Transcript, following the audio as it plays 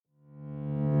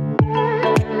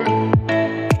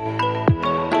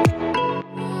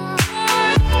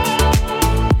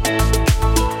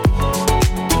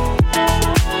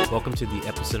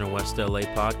West LA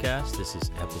podcast. This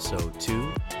is episode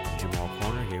 2. Jamal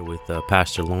Corner here with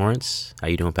Pastor Lawrence. How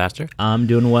you doing, Pastor? I'm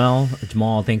doing well.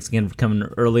 Jamal, thanks again for coming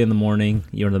early in the morning.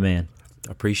 You're the man.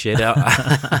 Appreciate it.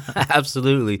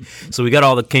 Absolutely. So we got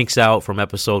all the kinks out from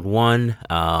episode 1.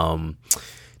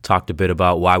 Talked a bit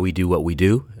about why we do what we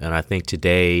do. And I think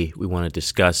today we want to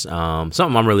discuss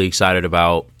something I'm really excited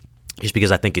about just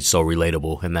because I think it's so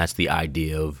relatable. And that's the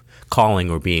idea of calling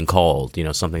or being called,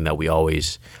 something that we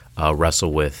always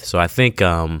wrestle with. So I think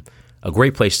a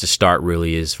great place to start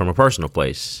really is from a personal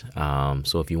place.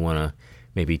 So if you want to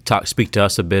maybe speak to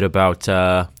us a bit about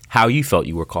how you felt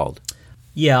you were called.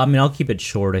 Yeah, I'll keep it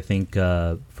short. I think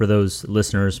for those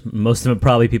listeners, most of them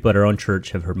probably people at our own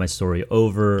church have heard my story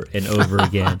over and over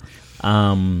again.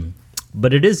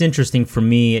 But it is interesting for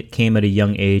me. It came at a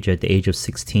young age, at the age of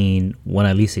 16, when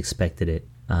I least expected it.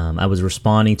 I was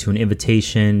responding to an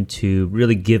invitation to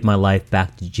really give my life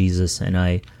back to Jesus, and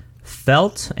I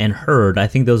felt and heard, I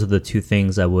think those are the two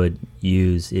things I would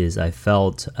use, is I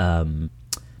felt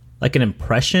like an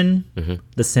impression,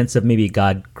 the sense of maybe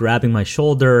God grabbing my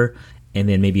shoulder, and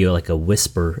then maybe like a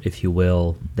whisper, if you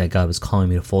will, that God was calling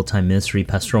me to full-time ministry,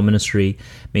 pastoral ministry,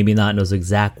 maybe not in those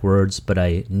exact words, but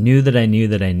I knew that I knew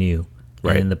that I knew.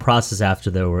 Right. And in the process after,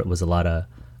 there was a lot of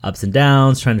ups and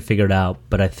downs, trying to figure it out,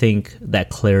 but I think that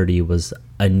clarity was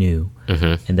anew,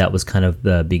 and that was kind of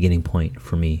the beginning point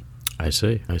for me. I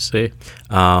see.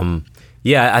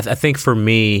 I think for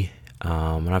me,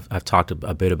 and I've talked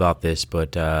a bit about this,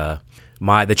 but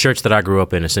the church that I grew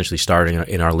up in essentially started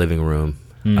in our living room.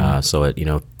 So at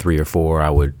 3 or 4, I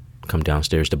would come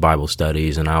downstairs to Bible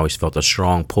studies, and I always felt a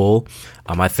strong pull.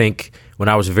 I think when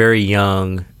I was very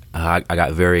young, I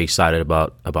got very excited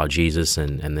about Jesus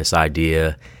and this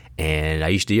idea. And I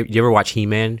used to. You ever watch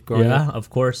He-Man growing up? Yeah, of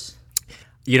course.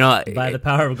 By the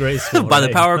power of Grayskull. By the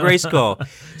power of Grayskull.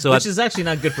 So which is actually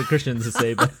not good for Christians to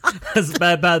say, but it's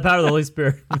by the power of the Holy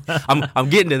Spirit. I'm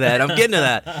getting to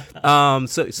that.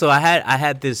 So I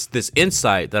had this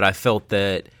insight that I felt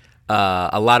that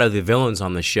a lot of the villains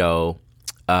on the show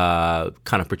kind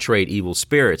of portrayed evil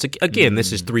spirits. Again,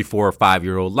 this is 3, 4, or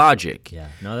 5-year-old logic. Yeah,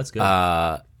 no, that's good.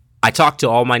 I talked to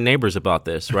all my neighbors about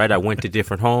this, right? I went to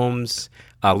different homes.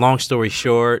 Long story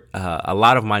short, a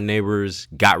lot of my neighbors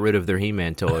got rid of their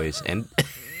He-Man toys and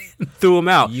threw them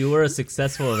out. You were a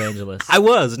successful evangelist. I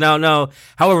was. No.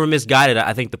 However misguided,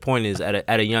 I think the point is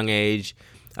at a young age,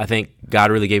 I think God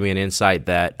really gave me an insight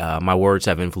that my words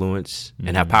have influence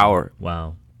and have power.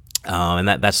 Wow. And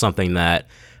that's something that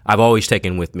I've always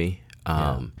taken with me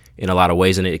in a lot of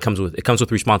ways, and it comes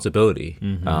with responsibility.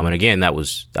 And again, that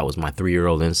was my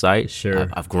 3-year-old insight. Sure,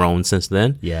 I've grown since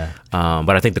then. Yeah,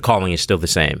 but I think the calling is still the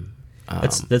same.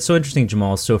 That's so interesting,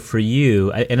 Jamal. So for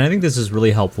you, and I think this is really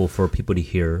helpful for people to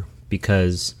hear,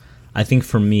 because I think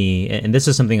for me, and this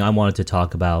is something I wanted to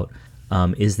talk about,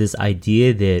 is this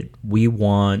idea that we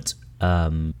want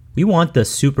the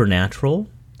supernatural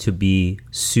to be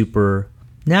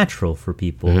supernatural for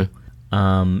people.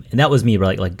 And that was me,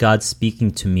 right? Like God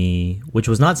speaking to me, which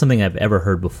was not something I've ever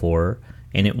heard before.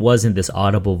 And it wasn't this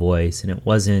audible voice, and it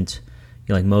wasn't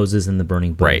like Moses in the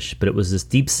burning bush, but it was this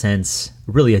deep sense,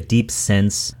 really a deep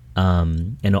sense,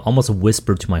 and almost a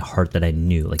whisper to my heart that I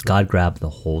knew, like God grabbed the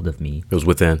hold of me. It was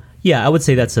within. Yeah, I would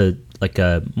say that's a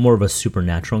more of a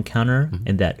supernatural encounter,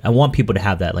 and that I want people to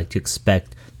have that, like to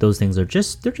expect those things they're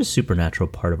just supernatural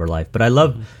part of our life. But I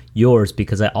love yours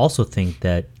because I also think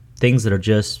that things that are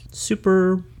just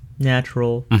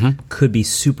supernatural could be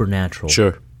supernatural.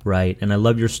 Sure. Right? And I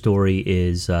love your story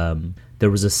is there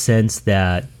was a sense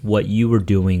that what you were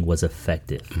doing was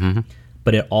effective,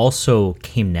 but it also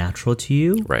came natural to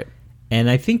you. Right. And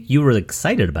I think you were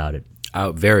excited about it.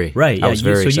 Very. Right. Yeah. I was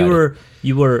very excited.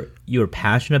 You were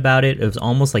passionate about it. It was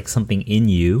almost like something in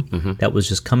you that was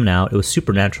just coming out. It was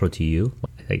supernatural to you,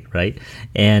 right?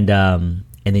 And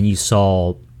then you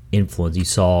saw influence, you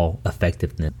saw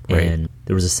effectiveness, and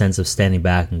there was a sense of standing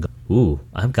back and go, ooh,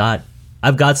 I've got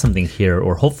something here,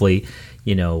 or hopefully,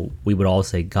 we would all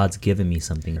say God's given me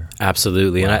something.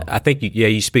 Absolutely. Wow. And I think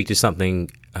you speak to something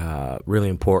really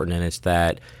important, and it's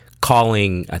that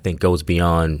calling, I think, goes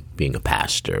beyond being a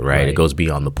pastor, right? It goes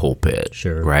beyond the pulpit.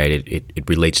 Sure. Right? It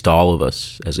relates to all of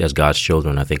us as God's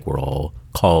children. I think we're all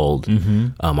called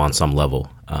on some level.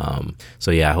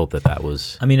 So I hope that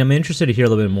was... I'm interested to hear a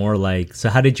little bit more, so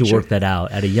how did you work that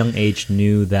out? At a young age,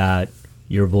 knew that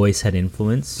your voice had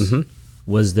influence?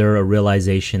 Was there a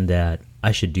realization that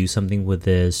I should do something with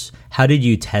this? How did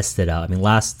you test it out?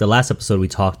 The last episode we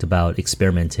talked about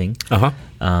experimenting.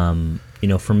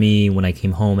 For me, when I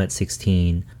came home at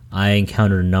 16, I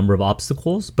encountered a number of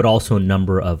obstacles, but also a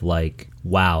number of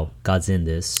wow, God's in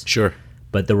this. Sure.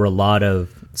 But there were a lot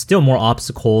of still more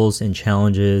obstacles and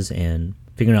challenges and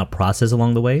figuring out process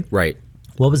along the way. Right.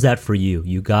 What was that for you?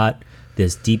 You got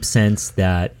this deep sense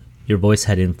that your voice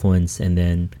had influence, and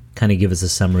then kind of give us a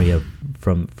summary of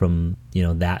from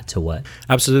that to what?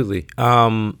 Absolutely.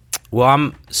 Well,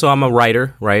 I'm a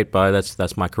writer, right? But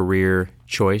that's my career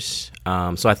choice.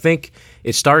 So I think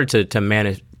it started to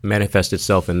manifest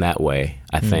itself in that way.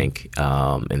 I think,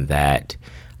 in that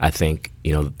I think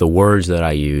the words that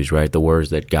I use, right? The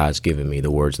words that God's given me, the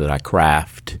words that I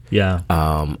craft. Yeah.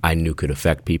 I knew could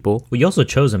affect people. Well, you also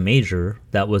chose a major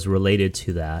that was related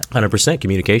to that. 100%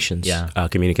 communications. Yeah.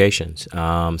 Communications.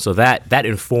 So that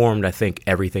informed, I think,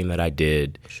 everything that I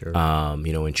did. Sure.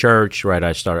 In church, right?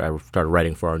 I started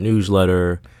writing for our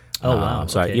newsletter. Oh wow!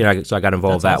 So okay. I got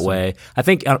involved that awesome. way. I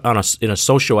think in a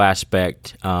social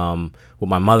aspect, what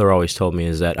my mother always told me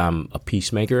is that I'm a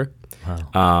peacemaker.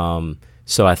 Wow.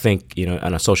 So I think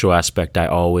on a social aspect, I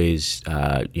always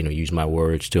use my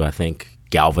words to, I think,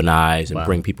 galvanize and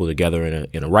bring people together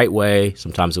in a right way.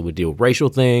 Sometimes it would deal with racial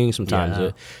things.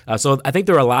 Sometimes so I think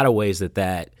there are a lot of ways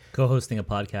that. Co-hosting a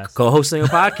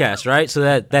podcast, right?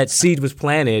 So that seed was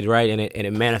planted, right, and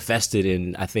it manifested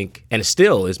in, I think, and it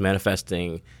still is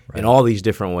manifesting in all these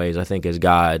different ways. I think as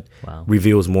God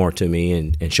reveals more to me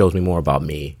and shows me more about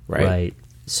me, right? Right.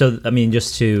 So, I mean,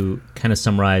 just to kind of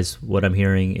summarize what I'm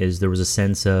hearing is there was a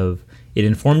sense of it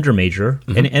informed your major,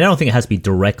 and I don't think it has to be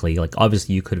directly. Like,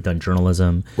 obviously, you could have done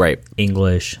journalism, right?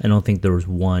 English. I don't think there was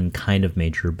one kind of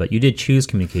major, but you did choose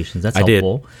communications. That's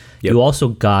helpful. Did. Yep. You also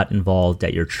got involved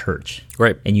at your church,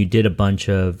 right? And you did a bunch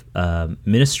of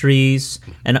ministries,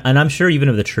 and I'm sure even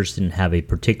if the church didn't have a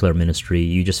particular ministry,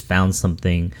 you just found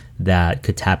something that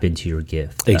could tap into your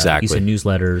gift. Exactly. You said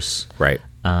newsletters, right?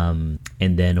 And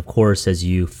then, of course, as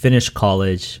you finished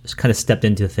college, just kind of stepped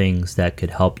into things that could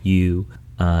help you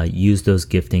use those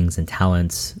giftings and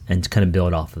talents and kind of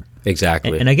build off of.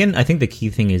 Exactly. And again, I think the key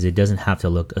thing is it doesn't have to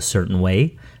look a certain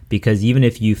way, because even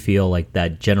if you feel like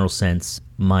that general sense,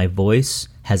 my voice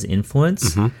has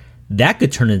influence, that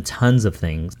could turn into tons of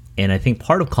things. And I think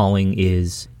part of calling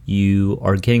is you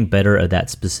are getting better at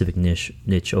that specific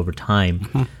niche over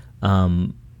time.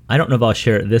 I don't know if I'll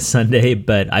share it this Sunday,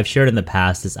 but I've shared in the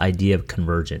past this idea of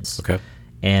convergence. Okay.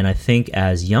 And I think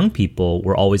as young people,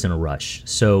 we're always in a rush.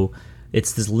 So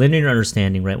it's this linear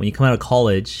understanding, right? When you come out of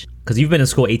college, because you've been in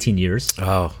school 18 years,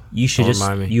 you should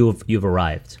you've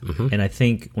arrived. And I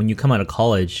think when you come out of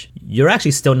college, you're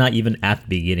actually still not even at the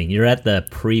beginning. You're at the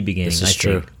pre-beginning, This is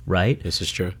true. Right? This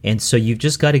is true. And so you've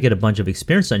just got to get a bunch of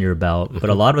experience on your belt. But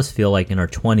a lot of us feel like in our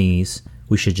 20s,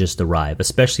 we should just arrive,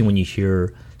 especially when you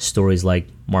hear stories like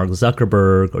Mark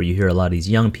Zuckerberg, or you hear a lot of these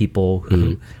young people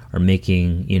who are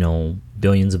making,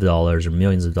 billions of dollars or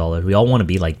millions of dollars. We all want to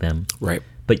be like them. Right.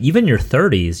 But even in your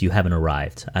 30s, you haven't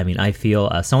arrived. I mean, I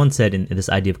feel someone said in this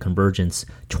idea of convergence,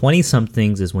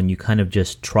 20-somethings is when you kind of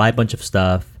just try a bunch of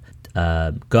stuff,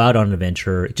 go out on an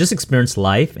adventure, just experience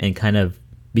life and kind of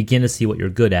begin to see what you're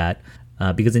good at.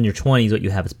 Because in your 20s, what you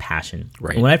have is passion.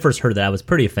 Right. And when I first heard that, I was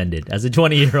pretty offended. As a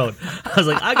 20-year-old, I was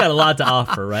like, I got a lot to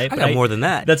offer, right? I got more than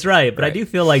that. That's right. But I do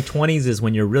feel like 20s is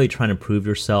when you're really trying to prove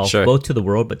yourself, both to the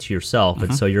world, but to yourself.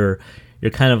 And so you're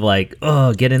kind of like,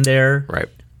 get in there. Right.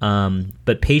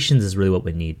 But patience is really what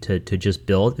we need to just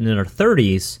build. And in our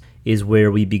 30s is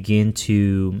where we begin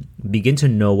to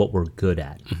know what we're good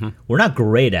at. We're not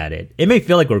great at it. It may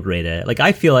feel like we're great at it. Like,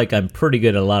 I feel like I'm pretty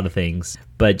good at a lot of things,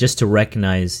 but just to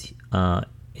recognize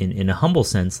in a humble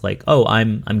sense, like,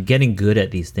 I'm getting good at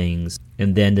these things.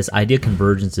 And then this idea of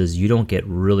convergence is you don't get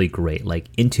really great, like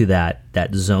into that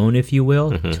zone, if you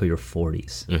will, until your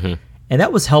 40s. And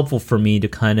that was helpful for me to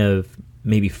kind of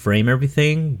maybe frame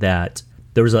everything, that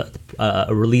there was a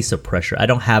release of pressure. I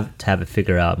don't have to have it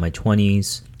figured out in my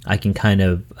 20s. I can kind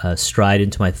of stride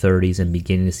into my 30s and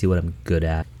beginning to see what I'm good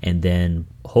at. And then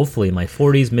hopefully in my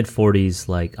 40s, mid 40s,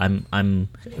 like I'm,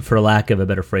 for lack of a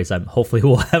better phrase, I'm hopefully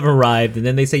will have arrived. And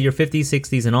then they say your 50s,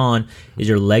 60s and on is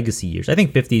your legacy years. I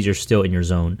think 50s, you're still in your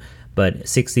zone. But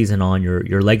 60s and on,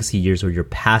 your legacy years where you're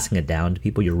passing it down to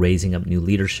people, you're raising up new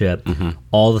leadership,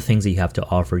 all the things that you have to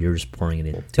offer, you're just pouring it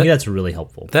in. To me, that's really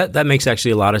helpful. That makes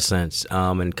actually a lot of sense.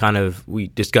 And kind of, we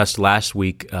discussed last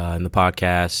week in the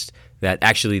podcast that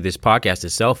actually this podcast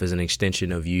itself is an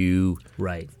extension of you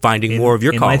finding more of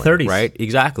your calling. In my 30s. Right?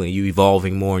 Exactly. You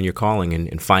evolving more in your calling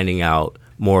and finding out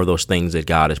more of those things that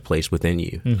God has placed within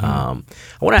you. I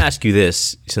want to ask you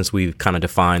this, since we've kind of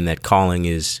defined that calling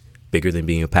is bigger than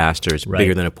being a pastor, it's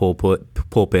bigger than a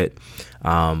pulpit.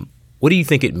 What do you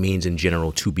think it means in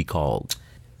general to be called?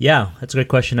 Yeah, that's a great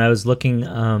question. I was looking,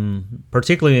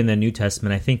 particularly in the New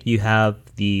Testament. I think you have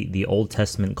the Old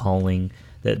Testament calling.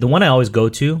 The one I always go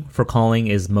to for calling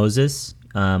is Moses.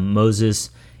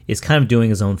 Moses is kind of doing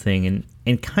his own thing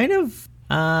and kind of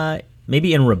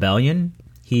maybe in rebellion.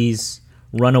 He's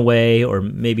run away, or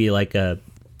maybe like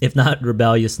if not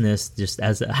rebelliousness, just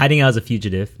as hiding out as a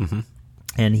fugitive.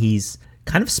 And he's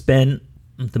kind of spent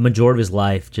the majority of his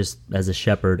life just as a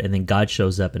shepherd, and then God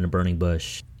shows up in a burning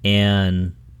bush.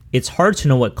 And it's hard to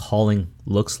know what calling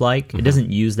looks like. It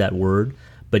doesn't use that word,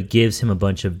 but gives him a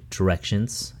bunch of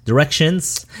directions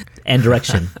and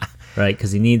direction, right?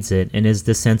 Because he needs it, and is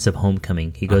this sense of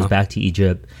homecoming. He goes back to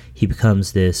Egypt. He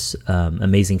becomes this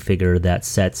amazing figure that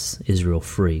sets Israel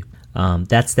free.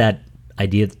 That's that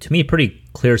idea, to me, a pretty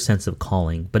clear sense of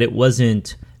calling, but it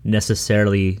wasn't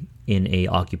necessarily in a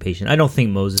occupation. I don't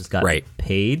think Moses got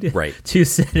paid to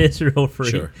set Israel free.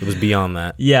 Sure, it was beyond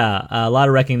that. Yeah, a lot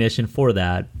of recognition for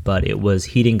that, but it was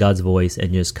heeding God's voice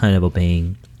and just kind of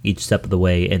obeying each step of the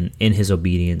way, and in his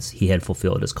obedience, he had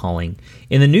fulfilled his calling.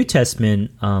 In the New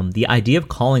Testament, the idea of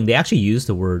calling, they actually use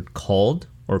the word called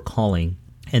or calling,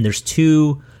 and there's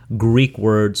two Greek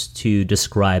words to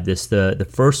describe this. The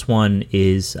first one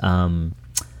is oh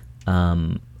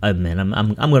man,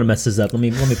 I'm going to mess this up. Let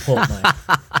me pull up my.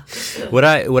 What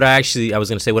I was going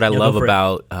to say, what I love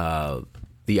about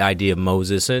the idea of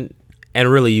Moses, and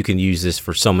really you can use this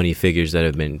for so many figures that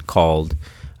have been called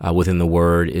within the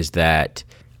Word, is that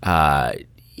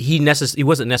he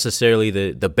wasn't necessarily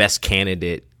the best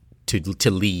candidate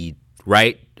to lead,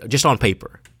 right? Just on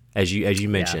paper, as you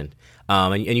mentioned.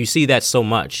 And you see that so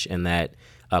much, and that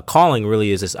calling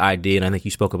really is this idea, and I think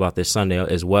you spoke about this Sunday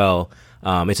as well.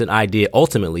 It's an idea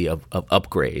ultimately of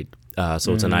upgrade.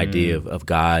 So it's an idea of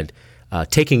God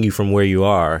taking you from where you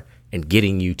are and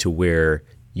getting you to where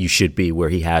you should be, where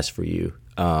he has for you,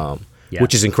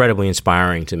 which is incredibly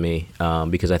inspiring to me,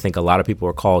 because I think a lot of people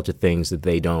are called to things that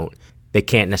they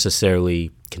can't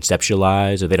necessarily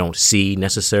conceptualize, or they don't see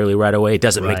necessarily right away. It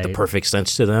doesn't make the perfect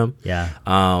sense to them.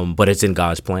 But it's in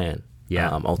God's plan.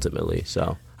 Ultimately.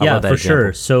 So I love that for example.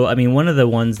 sure. So I mean, one of the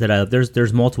ones that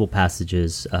there's multiple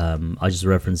passages. I'll just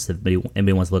reference if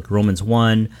anybody wants to look. Romans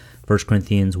 1, 1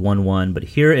 Corinthians 1:1. But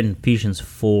here in Ephesians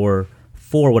 4,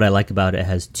 what I like about it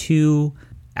has two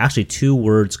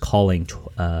words calling.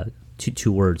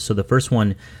 Two words. So the first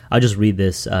one, I'll just read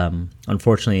this.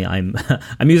 Unfortunately, I'm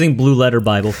using Blue Letter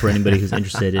Bible for anybody who's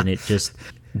interested, and it just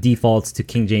defaults to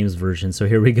King James Version. So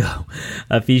here we go.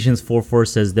 Ephesians 4:4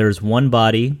 says, "There's one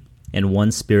body and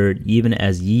one spirit, even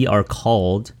as ye are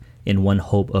called in one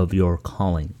hope of your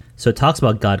calling." So it talks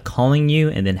about God calling you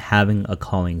and then having a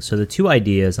calling. So the two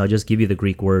ideas, I'll just give you the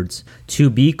Greek words. To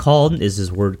be called is this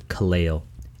word kaleo,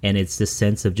 and it's this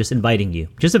sense of just inviting you.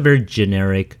 Just a very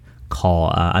generic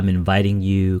call. I'm inviting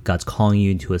you. God's calling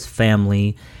you into his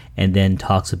family. And then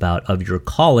talks about of your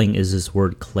calling is this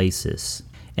word klesis.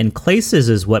 And klesis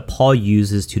is what Paul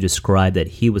uses to describe that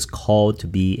he was called to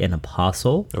be an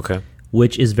apostle. Okay.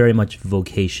 Which is very much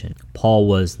vocation. Paul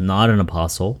was not an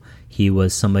apostle. He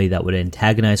was somebody that would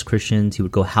antagonize Christians. He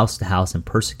would go house to house and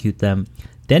persecute them.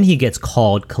 Then he gets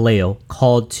called, kaleo,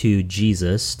 called to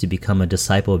Jesus to become a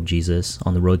disciple of Jesus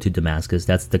on the road to Damascus.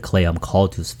 That's the kaleo, I'm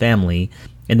called to his family.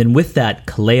 And then with that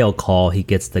kaleo call, he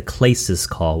gets the klesis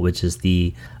call, which is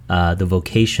the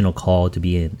vocational call to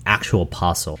be an actual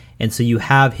apostle. And so you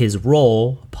have his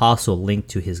role, apostle, linked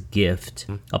to his gift,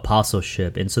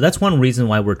 apostleship. And so that's one reason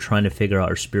why we're trying to figure out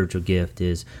our spiritual gift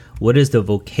is what is the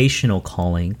vocational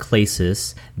calling,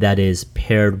 klesis, that is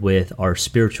paired with our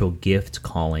spiritual gift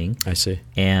calling. I see.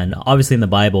 And obviously in the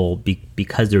Bible,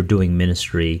 because they're doing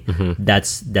ministry,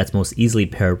 that's most easily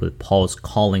paired with Paul's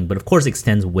calling, but of course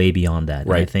extends way beyond that.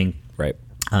 Right. And I think right.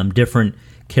 Different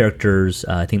characters,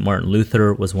 I think Martin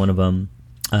Luther was one of them,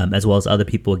 as well as other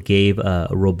people gave a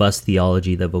robust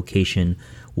theology that vocation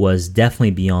was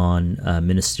definitely beyond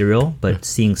ministerial, but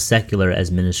seeing secular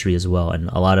as ministry as well. And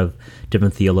a lot of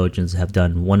different theologians have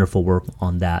done wonderful work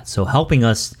on that. So helping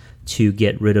us to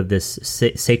get rid of this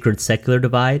sacred-secular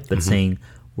divide, but saying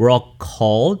we're all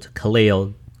called,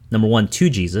 kaleo, number one, to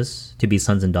Jesus, to be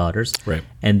sons and daughters. Right.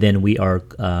 And then we are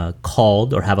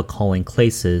called or have a calling,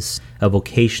 klesis, a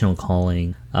vocational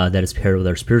calling that is paired with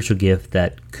our spiritual gift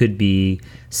that could be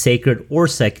sacred or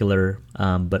secular,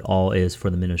 but all is for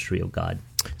the ministry of God.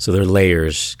 So there are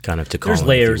layers kind of to calling. There's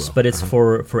layers, but it's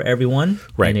for everyone.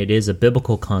 Right. And it is a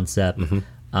biblical concept.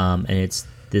 And it's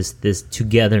this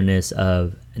togetherness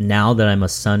of now that I'm a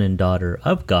son and daughter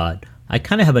of God, I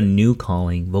kind of have a new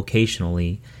calling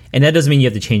vocationally. And that doesn't mean you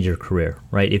have to change your career,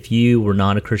 right? If you were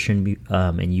not a Christian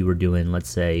and you were doing, let's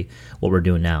say, what we're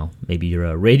doing now, maybe you're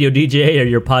a radio DJ or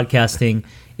you're podcasting,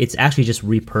 it's actually just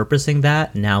repurposing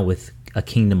that now with a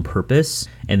kingdom purpose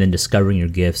and then discovering your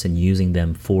gifts and using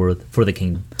them for the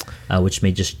kingdom, which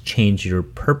may just change your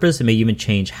purpose. It may even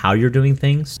change how you're doing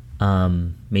things.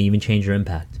 may even change your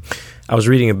impact. I was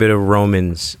reading a bit of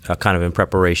Romans kind of in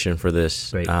preparation for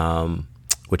this,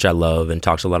 which I love, and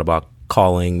talks a lot about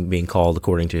calling, being called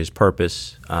according to his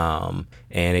purpose. And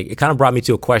it kind of brought me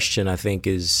to a question, I think,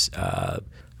 is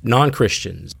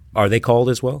non-Christians, are they called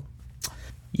as well?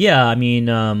 Yeah, I mean,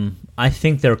 I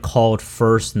think they're called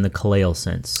first in the kaleo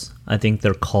sense. I think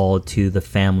they're called to the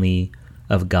family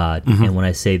of God. And when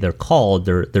I say they're called,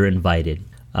 they're invited.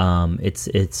 It's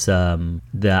the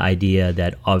idea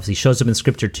that obviously shows up in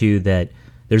Scripture too, that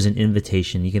there's an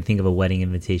invitation. You can think of a wedding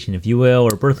invitation, if you will,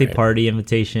 or a birthday party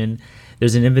invitation.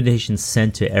 There's an invitation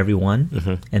sent to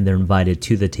everyone, and they're invited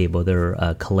to the table. They're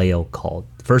kaleo called.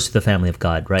 First to the family of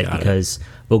God, right? Because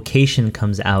vocation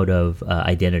comes out of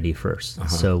identity first.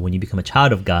 So when you become a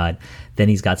child of God, then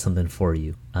he's got something for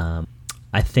you.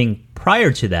 I think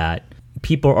prior to that,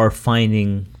 people are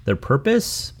finding their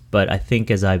purpose, but I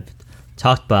think as I've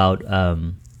talked about,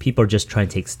 people are just trying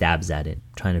to take stabs at it,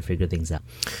 trying to figure things out.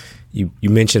 You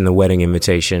mentioned the wedding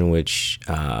invitation, which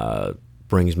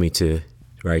brings me to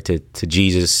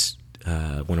Jesus,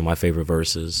 one of my favorite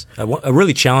verses. A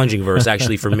really challenging verse,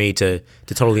 actually, for me to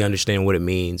totally understand what it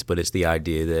means. But it's the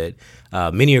idea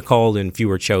that many are called and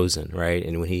few are chosen, right?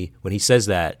 And when he says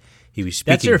that, he was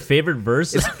speaking. That's your favorite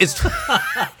verse? It's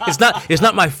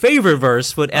not my favorite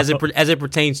verse, but as it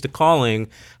pertains to calling,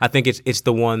 I think it's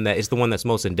the one that's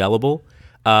most indelible.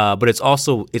 But it's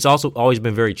also always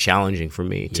been very challenging for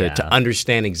me to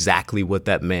understand exactly what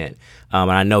that meant. And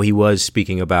I know he was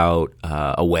speaking about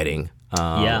a wedding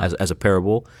as a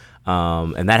parable,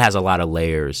 and that has a lot of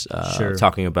layers.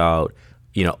 Talking about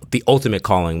the ultimate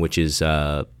calling, which is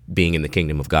being in the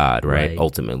kingdom of God, right?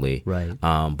 Ultimately, right.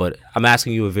 But I'm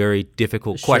asking you a very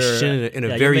difficult question in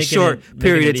a very short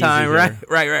period of time,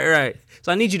 right.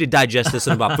 So I need you to digest this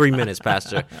in about 3 minutes,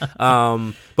 Pastor.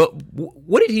 But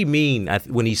what did he mean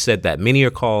when he said that? Many are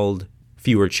called,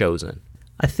 few are chosen.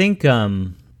 I think,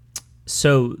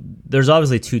 so there's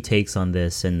obviously two takes on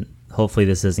this, and hopefully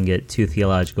this doesn't get too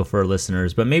theological for our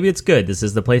listeners, but maybe it's good. This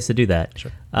is the place to do that.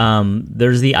 Sure.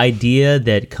 There's the idea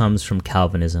that comes from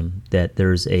Calvinism, that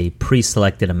there's a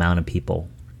pre-selected amount of people,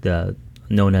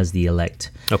 known as the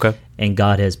elect. Okay. And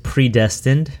God has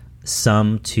predestined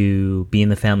some to be in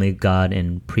the family of God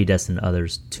and predestined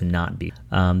others to not be.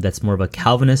 That's more of a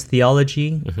Calvinist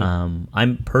theology.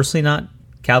 I'm personally not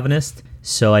Calvinist,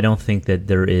 so I don't think that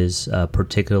there is a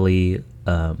particularly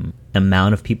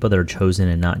amount of people that are chosen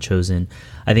and not chosen.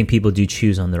 I think people do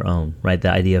choose on their own, right?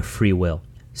 The idea of free will.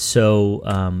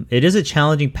 So it is a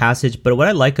challenging passage, but what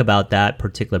I like about that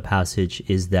particular passage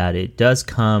is that it does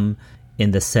come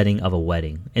in the setting of a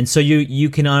wedding. And so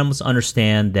you can almost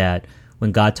understand that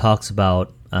when God talks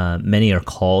about many are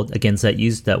called, against that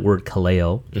use that word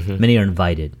kaleo, many are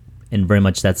invited, and very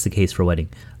much that's the case for wedding.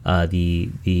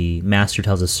 The master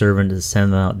tells a servant to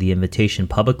send out the invitation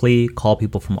publicly, call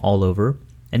people from all over,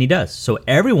 and he does. So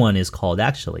everyone is called,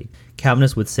 actually.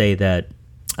 Calvinists would say that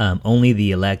only the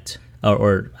elect,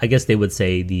 or I guess they would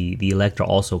say the elect are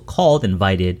also called,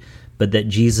 invited, but that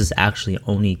Jesus actually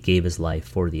only gave his life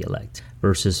for the elect.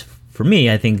 Versus for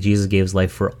me, I think Jesus gave his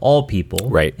life for all people.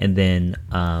 Right. And then,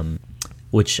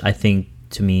 which I think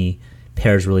to me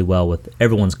pairs really well with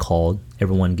everyone's called,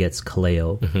 everyone gets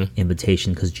kaleo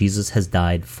invitation, because Jesus has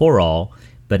died for all,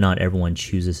 but not everyone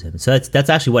chooses him. So that's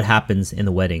actually what happens in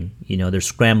the wedding. They're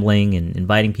scrambling and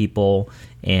inviting people,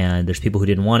 and there's people who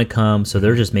didn't want to come, so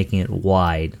they're just making it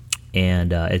wide,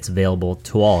 and it's available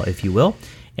to all, if you will.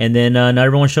 And then not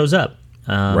everyone shows up.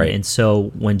 Right. And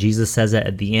so when Jesus says that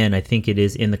at the end, I think it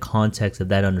is in the context of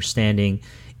that understanding.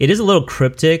 It is a little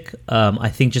cryptic. I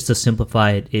think just to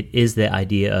simplify it, it is the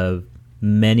idea of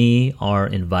many are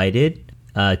invited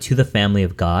to the family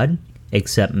of God,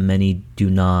 except many do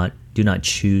not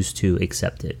choose to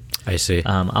accept it. I see.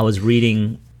 I was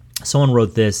reading, someone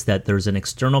wrote this, that there's an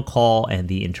external call and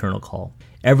the internal call.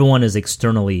 Everyone is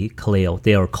externally kaleo.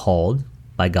 They are called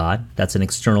by God. That's an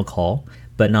external call.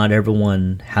 But not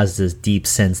everyone has this deep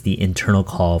sense, the internal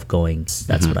call of going,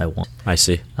 that's what I want. I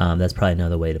see. That's probably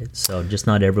another way to. So just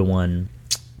not everyone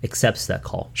accepts that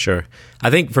call. Sure.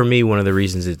 I think for me, one of the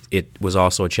reasons it was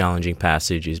also a challenging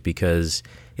passage is because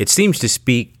it seems to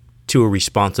speak to a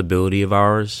responsibility of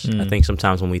ours. I think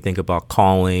sometimes when we think about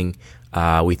calling,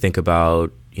 we think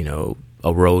about,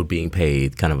 a road being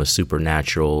paved, kind of a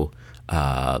supernatural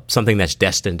something that's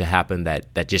destined to happen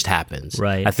that just happens.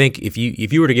 Right. I think if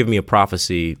you were to give me a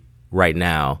prophecy right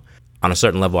now, on a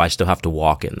certain level, I still have to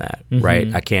walk in that.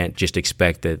 Right. I can't just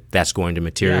expect that's going to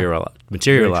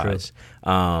materialize.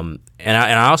 And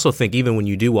I also think even when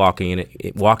you do walk in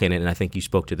it, and I think you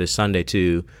spoke to this Sunday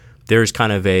too, there's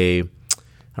kind of I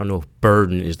don't know if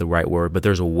burden is the right word, but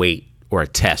there's a weight or a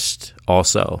test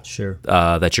also. Sure.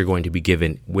 That you're going to be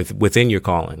given within your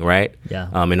calling, right? Yeah.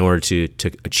 In order to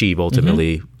achieve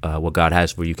ultimately what God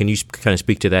has for you. Can you kind of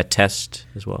speak to that test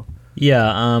as well?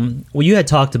 Yeah. Well, you had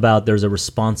talked about there's a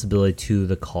responsibility to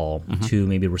the call to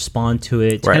maybe respond to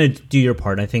it, to Right. kind of do your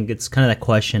part. I think it's kind of that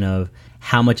question of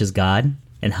how much is God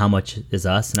and how much is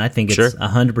us. And I think it's Sure.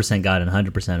 100% God and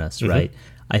 100% us, right?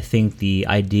 I think the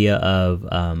idea of,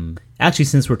 actually,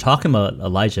 since we're talking about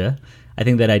Elijah, I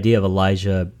think that idea of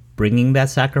Elijah bringing that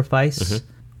sacrifice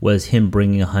was him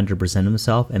bringing 100%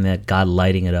 himself, and that God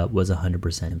lighting it up was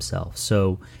 100% himself.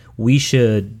 So we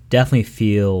should definitely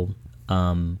feel,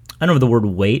 I don't know if the word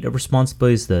weight of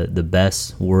responsibility is the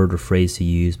best word or phrase to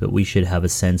use, but we should have a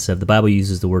sense of, the Bible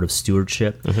uses the word of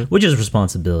stewardship, which is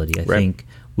responsibility. I think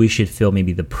we should feel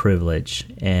maybe the privilege,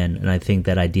 and I think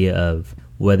that idea of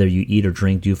whether you eat or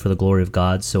drink, do for the glory of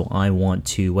God. So I want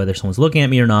to, whether someone's looking at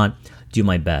me or not, do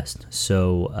my best.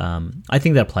 So I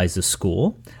think that applies to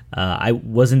school. I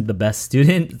wasn't the best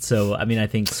student, so I mean, I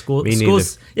think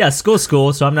school's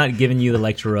school. So I'm not giving you the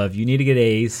lecture of you need to get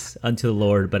A's unto the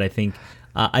Lord, but I think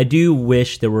I do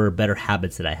wish there were better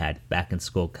habits that I had back in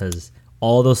school, because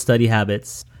all those study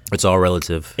habits. It's all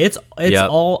relative. It's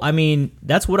all. I mean,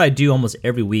 that's what I do almost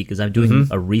every week. Is I'm doing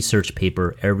a research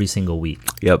paper every single week.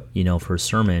 Yep. For a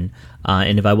sermon,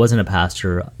 and if I wasn't a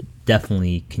pastor,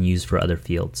 definitely can use for other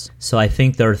fields. So I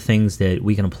think there are things that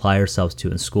we can apply ourselves to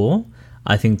in school.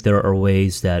 I think there are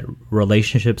ways that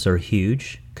relationships are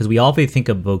huge, because we often think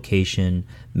of vocation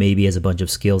maybe as a bunch of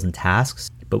skills and tasks,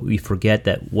 but we forget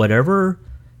that whatever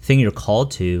thing you're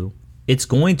called to, it's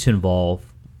going to involve,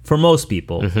 for most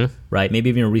people, right? Maybe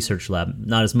even a research lab,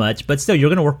 not as much, but still, you're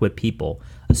going to work with people.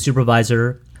 A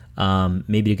supervisor,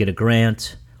 maybe to get a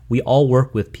grant. We all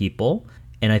work with people.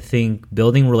 And I think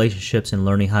building relationships and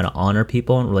learning how to honor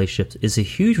people and relationships is a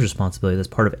huge responsibility. That's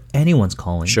part of anyone's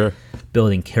calling. Sure.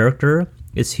 Building character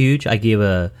is huge. I gave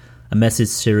a message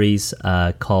series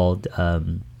called,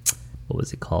 what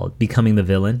was it called? Becoming the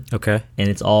Villain. Okay. And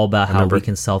it's all about how we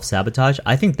can self-sabotage.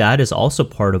 I think that is also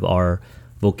part of our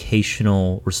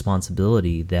vocational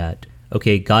responsibility, that,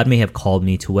 okay, God may have called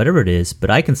me to whatever it is, but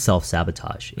I can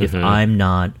self-sabotage if I'm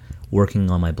not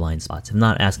working on my blind spots. If I'm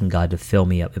not asking God to fill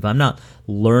me up, if I'm not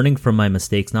learning from my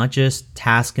mistakes, not just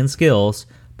tasks and skills,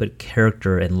 but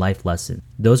character and life lessons.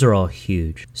 Those are all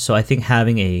huge. So I think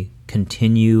having a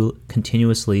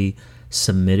continuously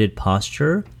submitted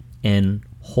posture and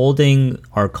holding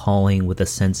our calling with a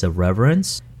sense of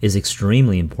reverence is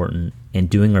extremely important, and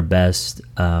doing our best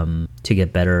to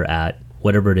get better at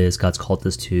whatever it is God's called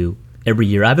us to every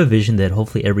year. I have a vision that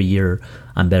hopefully every year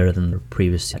I'm better than the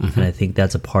previous year, and I think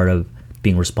that's a part of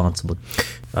being responsible.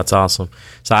 That's awesome.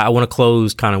 So I want to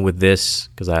close kind of with this,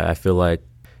 because I feel like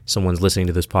someone's listening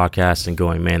to this podcast and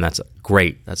going, man, that's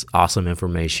great. That's awesome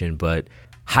information. But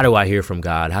how do I hear from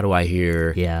God? How do I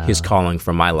hear his calling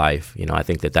for my life? I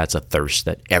think that's a thirst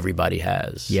that everybody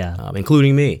has,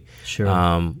 including me. Sure.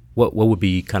 What would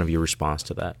be kind of your response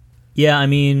to that? Yeah, I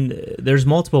mean, there's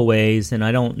multiple ways, and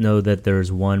I don't know that there's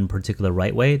one particular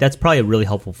right way. That's probably really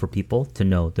helpful for people to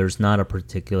know. There's not a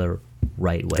particular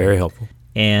right way. Very helpful.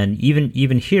 And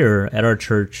even here at our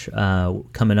church,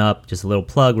 coming up, just a little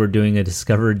plug, we're doing a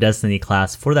Discover Destiny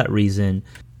class. For that reason,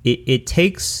 it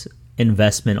takes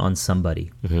investment on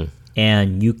somebody.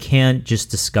 And you can't just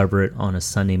discover it on a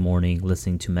Sunday morning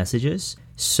listening to messages.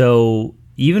 So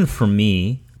even for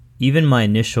me, even my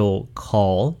initial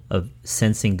call of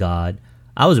sensing God,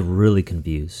 I was really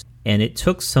confused. And it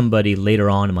took somebody later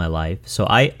on in my life. So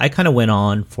I kind of went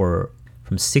on from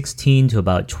 16 to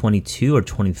about 22 or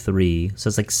 23. So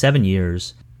it's like 7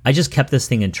 years. I just kept this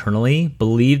thing internally,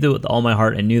 believed it with all my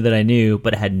heart, and knew that I knew,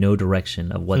 but I had no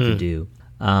direction of what to do.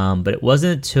 But it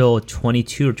wasn't until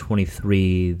 22 or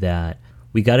 23 that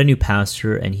we got a new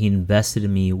pastor, and he invested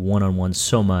in me one-on-one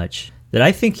so much that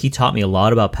I think he taught me a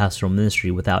lot about pastoral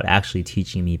ministry without actually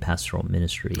teaching me pastoral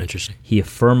ministry. Interesting. He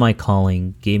affirmed my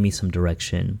calling, gave me some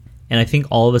direction. And I think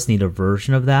all of us need a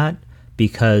version of that,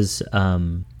 because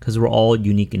we're all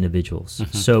unique individuals.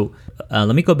 So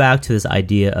let me go back to this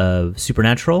idea of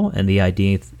supernatural and the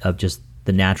idea of just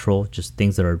the natural, just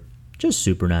things that are just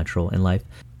supernatural in life.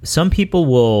 Some people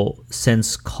will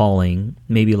sense calling,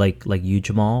 maybe like you,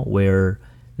 Jamal, where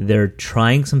they're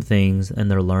trying some things and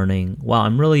they're learning, wow,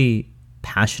 I'm really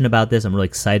passionate about this. I'm really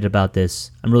excited about this.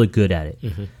 I'm really good at it.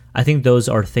 I think those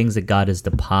are things that God has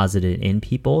deposited in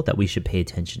people that we should pay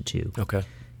attention to. Okay.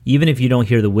 Even if you don't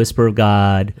hear the whisper of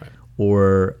God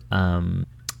or, an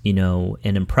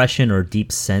impression or a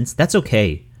deep sense, that's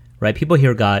okay, right? People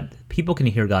can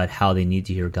hear God how they need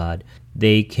to hear God.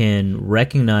 They can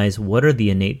recognize what are the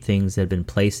innate things that have been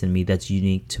placed in me that's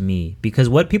unique to me. Because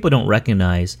what people don't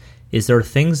recognize is there are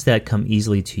things that come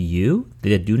easily to you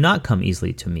that do not come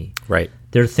easily to me. Right.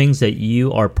 There are things that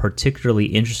you are particularly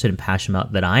interested and passionate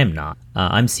about that I am not.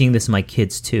 I'm seeing this in my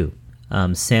kids too.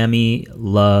 Sammy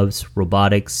loves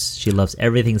robotics. She loves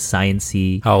everything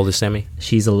science-y. How old is Sammy?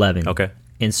 She's 11. Okay.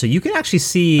 And so you can actually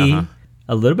see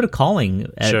a little bit of calling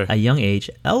at a young age.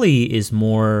 Ellie is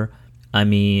more,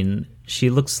 she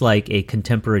looks like a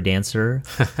contemporary dancer,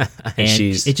 and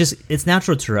it's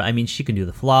natural to her. I mean, she can do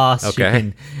the floss.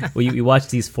 Okay. You watch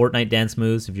these Fortnite dance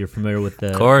moves if you're familiar with the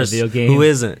video game. Who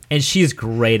isn't? And she's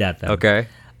great at them. Okay.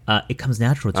 It comes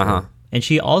natural to her, and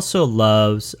she also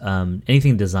loves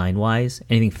anything design-wise,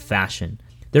 anything fashion.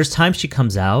 There's times she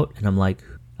comes out, and I'm like,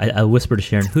 I whisper to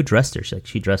Sharon, "Who dressed her?" She's like,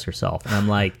 "She dressed herself," and I'm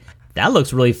like, that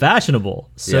looks really fashionable.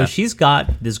 So she's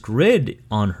got this grid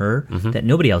on her that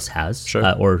nobody else has,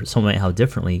 or someone might have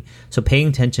differently. So paying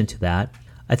attention to that.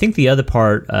 I think the other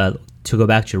part, to go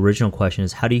back to your original question,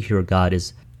 is how do you hear God,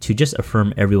 is to just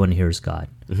affirm everyone hears God.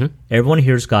 Everyone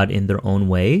hears God in their own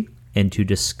way, and to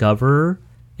discover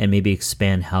and maybe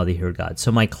expand how they hear God.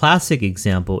 So my classic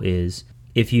example is,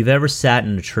 if you've ever sat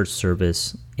in a church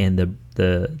service and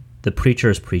the preacher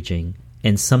is preaching,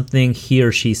 and something he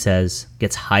or she says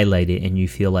gets highlighted, and you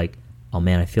feel like, oh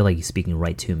man, I feel like he's speaking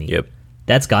right to me. Yep.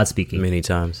 That's God speaking. Many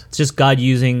times. It's just God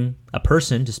using a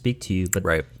person to speak to you,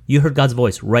 but you heard God's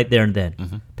voice right there and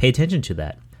then. Pay attention to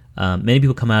that. Many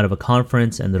people come out of a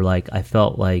conference and they're like, I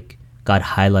felt like God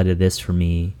highlighted this for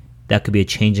me. That could be a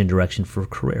change in direction for a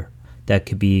career. That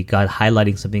could be God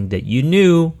highlighting something that you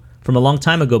knew from a long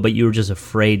time ago, but you were just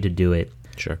afraid to do it.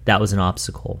 Sure. That was an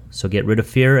obstacle. So get rid of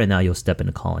fear, and now you'll step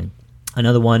into calling.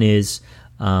 Another one is,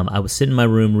 I was sitting in my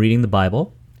room reading the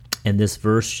Bible, and this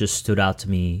verse just stood out to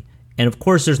me. And of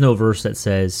course, there's no verse that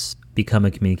says, become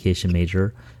a communication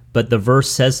major, but the verse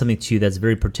says something to you that's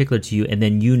very particular to you, and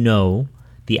then you know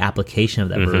the application of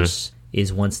that verse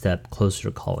is one step closer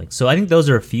to calling. So I think those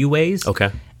are a few ways.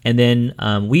 Okay. And then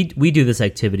we do this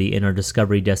activity in our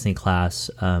Discovery Destiny class,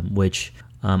 which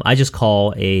I just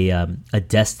call a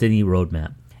destiny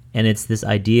roadmap. And it's this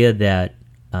idea that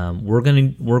we're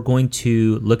going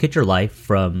to look at your life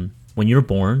from when you're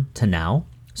born to now.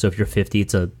 So if you're 50,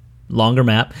 it's a longer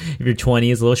map. If you're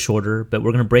 20, it's a little shorter. But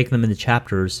we're going to break them into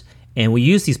chapters. And we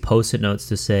use these Post-it notes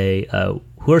to say,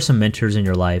 who are some mentors in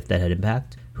your life that had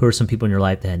impact? Who are some people in your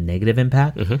life that had negative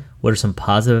impact? What are some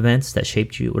positive events that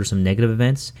shaped you? What are some negative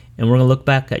events? And we're going to look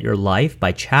back at your life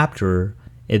by chapter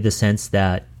in the sense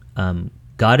that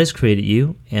God has created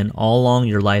you, and all along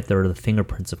your life there are the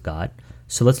fingerprints of God.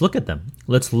 So let's look at them.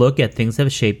 Let's look at things that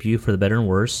have shaped you for the better and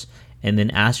worse, and then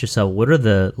ask yourself, what are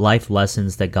the life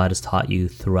lessons that God has taught you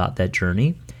throughout that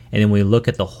journey? And then when we look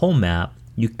at the whole map,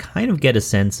 you kind of get a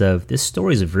sense of this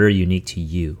story is very unique to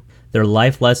you. There are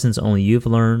life lessons only you've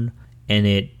learned, and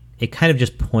it kind of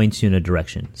just points you in a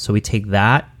direction. So we take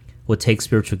that, we'll take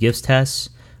spiritual gifts tests,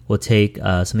 we'll take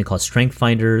something called Strength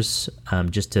Finders,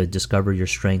 just to discover your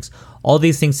strengths. All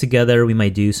these things together, we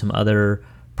might do some other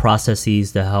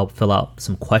processes to help fill out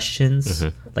some questions,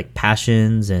 like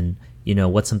passions and,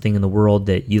 what's something in the world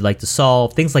that you'd like to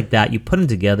solve, things like that. You put them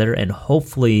together, and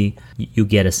hopefully you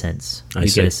get a sense.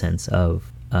 Get a sense of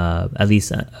at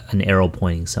least an arrow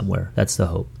pointing somewhere. That's the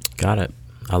hope. Got it.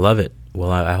 I love it.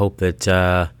 Well, I hope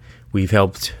that we've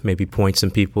helped maybe point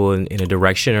some people in a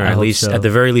direction, or at the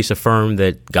very least affirm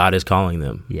that God is calling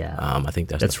them. Yeah. I think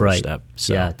that's the first right. step.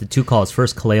 So. Yeah, the two calls.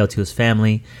 First, kaleo to his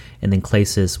family, and then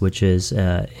klesis, which is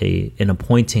an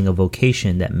appointing, a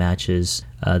vocation that matches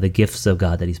the gifts of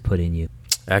God that he's put in you.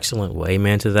 Excellent. Well,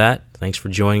 amen to that. Thanks for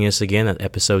joining us again at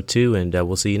episode 2, and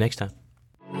we'll see you next time.